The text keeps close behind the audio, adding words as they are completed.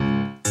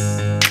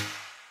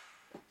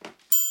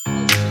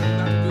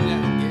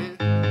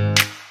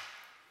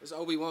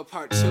Obi-Wan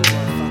Part 2,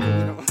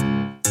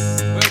 motherfucker.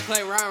 We don't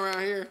play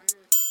around here.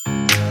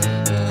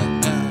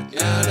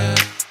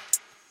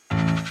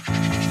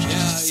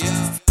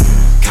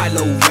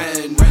 Kylo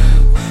Ren,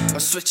 I'm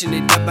switching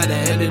it up by the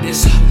end of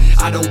this.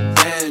 I don't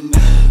bend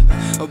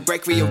or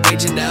break,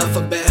 rearranging the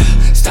alphabet.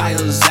 Style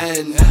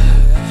zen,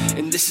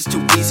 and this is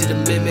too easy to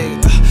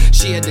mimic.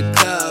 She at the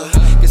club,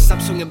 guess I'm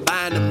swinging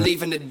by and I'm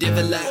leaving the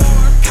divot like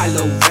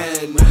Kylo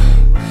Ren.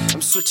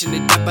 I'm switching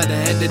it up by the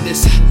end of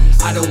this.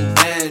 I don't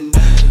bend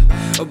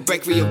or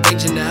break,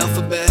 rearranging the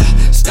alphabet.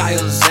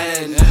 Style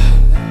zen,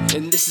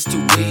 and this is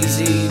too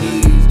easy.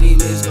 These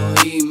demons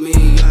gon' eat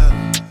me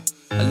up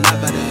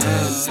alive by the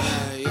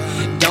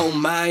end. Don't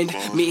mind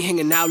me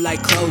hanging out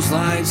like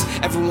clotheslines.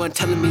 Everyone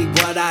telling me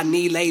what I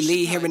need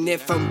lately, hearing it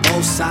from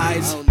both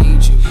sides.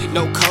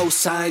 No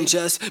cosign,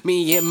 just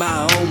me and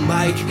my own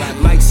mic.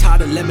 Mike's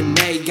hot as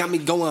lemonade, got me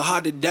going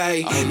hard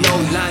today. No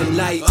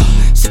limelight,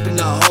 sipping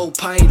the whole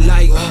pint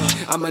like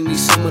I'ma need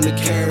someone to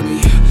carry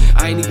me.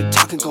 I ain't even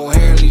talking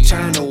coherently,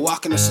 trying to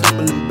walk and I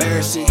stumble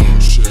embarrassing.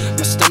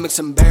 My stomach's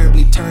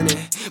unbearably turning,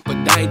 but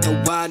I ain't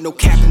the one, no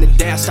cap in the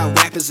day. I start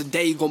rapping, the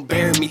day you gon'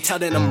 bury me. Tell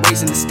them I'm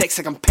raising the stakes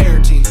like I'm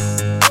parenting.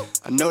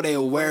 I know they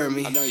aware of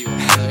me.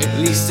 At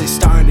least they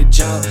starting to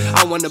jump.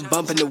 I wanna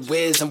bump in the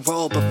whiz and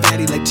roll up a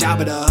fatty like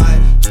Jabba the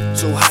Hutt.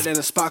 So hot that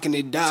I'm sparking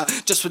it up.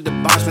 Just with the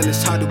bars, man,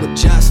 it's hard to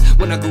adjust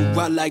when I grew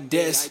up like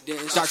this.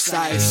 Dark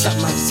side, suck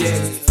my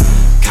dick.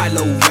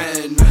 Kylo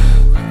Ren,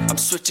 I'm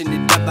switching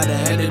it up by the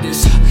end of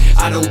this.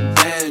 I don't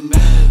bend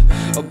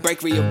or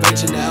break,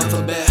 rearranging the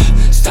alphabet.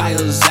 Style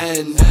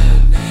zen,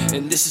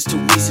 and this is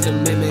too easy to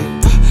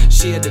mimic.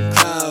 She at the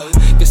club,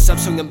 guess I'm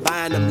swinging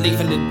by and I'm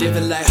leaving the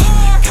divot like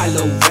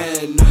Kylo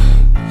Ren.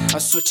 I'm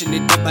switching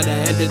it up by the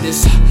end of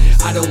this.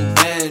 I don't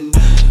bend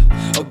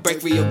or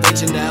break,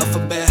 rearranging the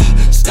alphabet.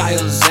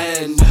 Style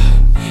zen,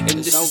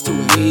 and this is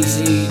too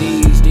easy.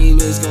 These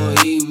demons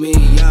gon' eat me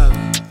up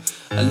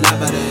alive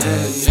by the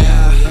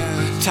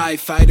end. TIE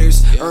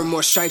fighters earn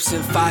more stripes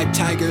than 5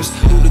 tigers.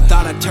 Who'da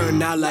thought I'd turn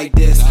out like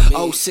this?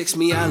 06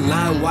 me on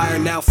line wire,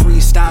 now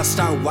freestyle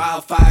start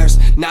wildfires.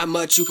 Not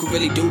much you can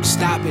really do to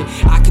stop it.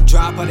 I could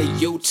drop out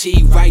of UT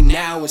right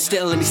now and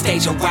still in the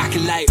stage I'm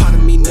rocking like. Part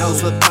of me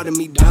knows, but part of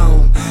me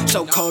don't.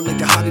 So cold like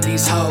the heart of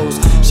these hoes.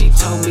 She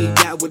told me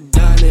that we're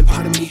done, and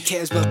part of me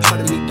cares, but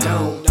part of me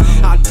don't.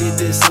 I did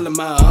this all on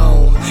my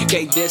own,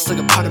 gave this like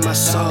a part of my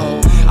soul.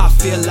 I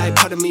feel like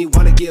part of me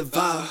wanna give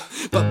up,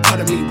 but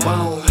part of me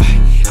won't.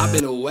 I've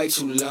been away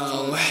too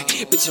long,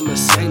 bitch, I'ma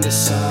sing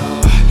this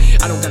song.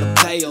 I don't gotta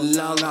play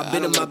along, I've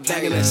been in my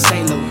bag and that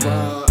ain't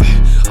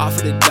Laurent. Off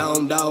of the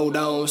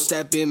don't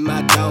step in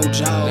my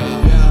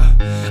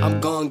dojo. I'm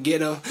gon'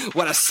 get 'em,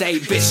 what I say,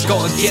 bitch,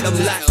 gon' get 'em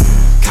like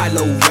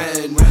Kylo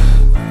Ren.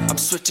 I'm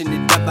switching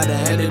it up by the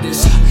end of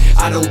this.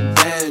 I don't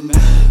bend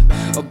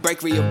or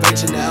break,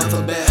 rearranging the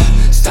alphabet.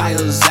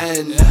 Style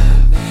zen,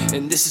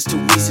 and this is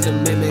too easy to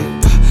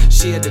mimic.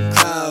 She at the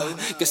club,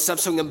 guess I'm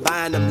swinging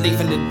by and I'm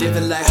leaving the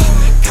divot like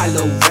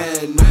Kylo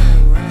Ren.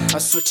 I'm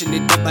switching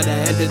it up by the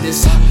end of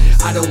this.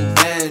 I don't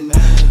bend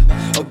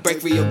or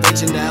break,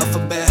 rearranging the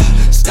alphabet.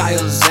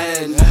 Style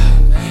zen,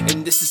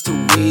 and this is too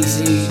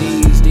easy.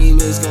 These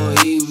demons gon'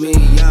 eat me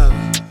up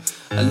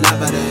alive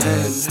by the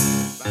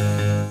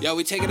end. Yo,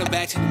 we taking them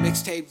back to the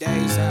mixtape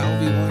days. That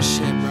Obi-Wan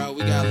shit, bro.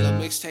 We got a little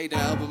mixtape, the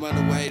album on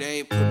the way. They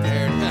ain't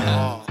prepared at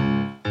all.